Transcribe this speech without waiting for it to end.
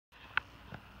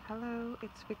Hello,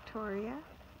 it's Victoria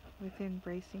with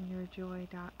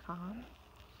EmbracingYourJoy.com,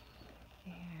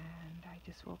 and I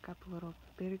just woke up a little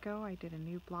bit ago. I did a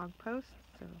new blog post,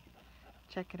 so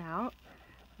check it out.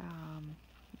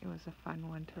 It was a fun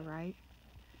one to write.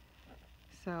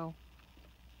 So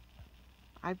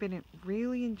I've been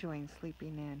really enjoying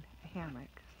sleeping in a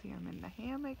hammock. See, I'm in the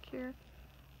hammock here,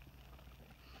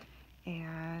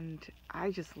 and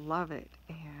I just love it,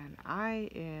 and I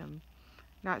am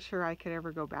not sure I could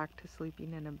ever go back to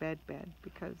sleeping in a bed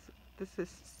because this is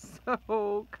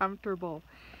so comfortable,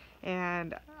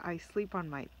 and I sleep on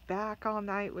my back all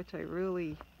night, which I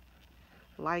really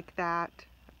like that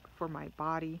for my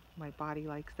body. My body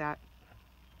likes that.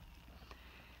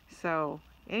 So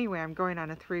anyway, I'm going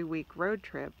on a 3-week road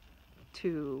trip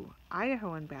to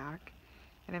Idaho and back,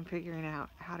 and I'm figuring out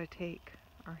how to take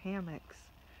our hammocks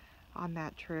on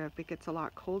that trip. It gets a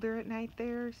lot colder at night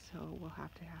there, so we'll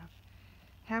have to have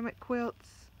hammock quilts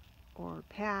or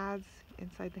pads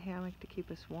inside the hammock to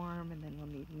keep us warm, and then we'll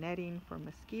need netting for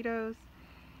mosquitoes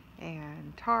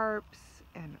and tarps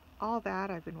and all that.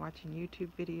 I've been watching YouTube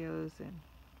videos and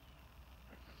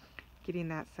getting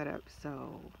that set up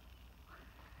so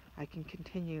I can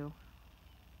continue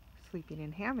sleeping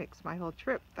in hammocks my whole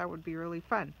trip. That would be really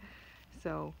fun.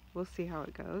 So we'll see how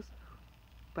it goes.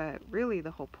 But really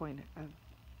the whole point of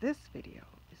this video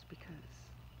is because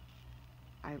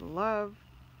I love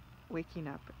waking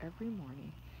up every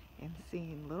morning and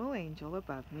seeing little Angel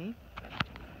above me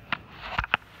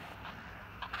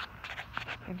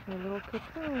in her little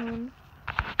cocoon,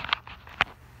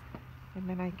 and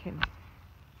then I can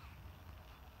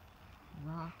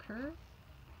rock her.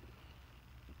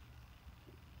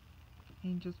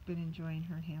 Angel's been enjoying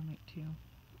her hammock too.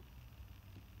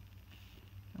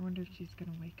 I wonder if she's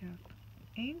gonna wake up.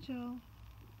 Angel!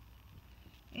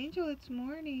 Angel, it's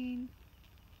morning!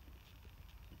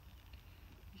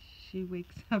 She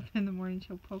wakes up in the morning,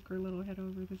 she'll poke her little head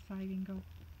over the side and go,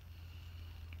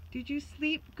 "Did you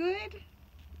sleep good?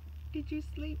 Did you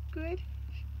sleep good?"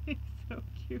 It's so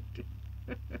cute.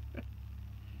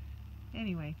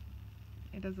 Anyway,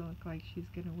 it doesn't look like she's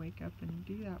going to wake up and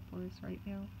do that for us right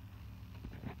now.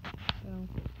 So,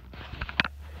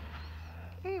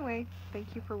 anyway,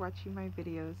 thank you for watching my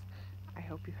videos. I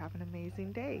hope you have an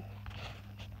amazing day.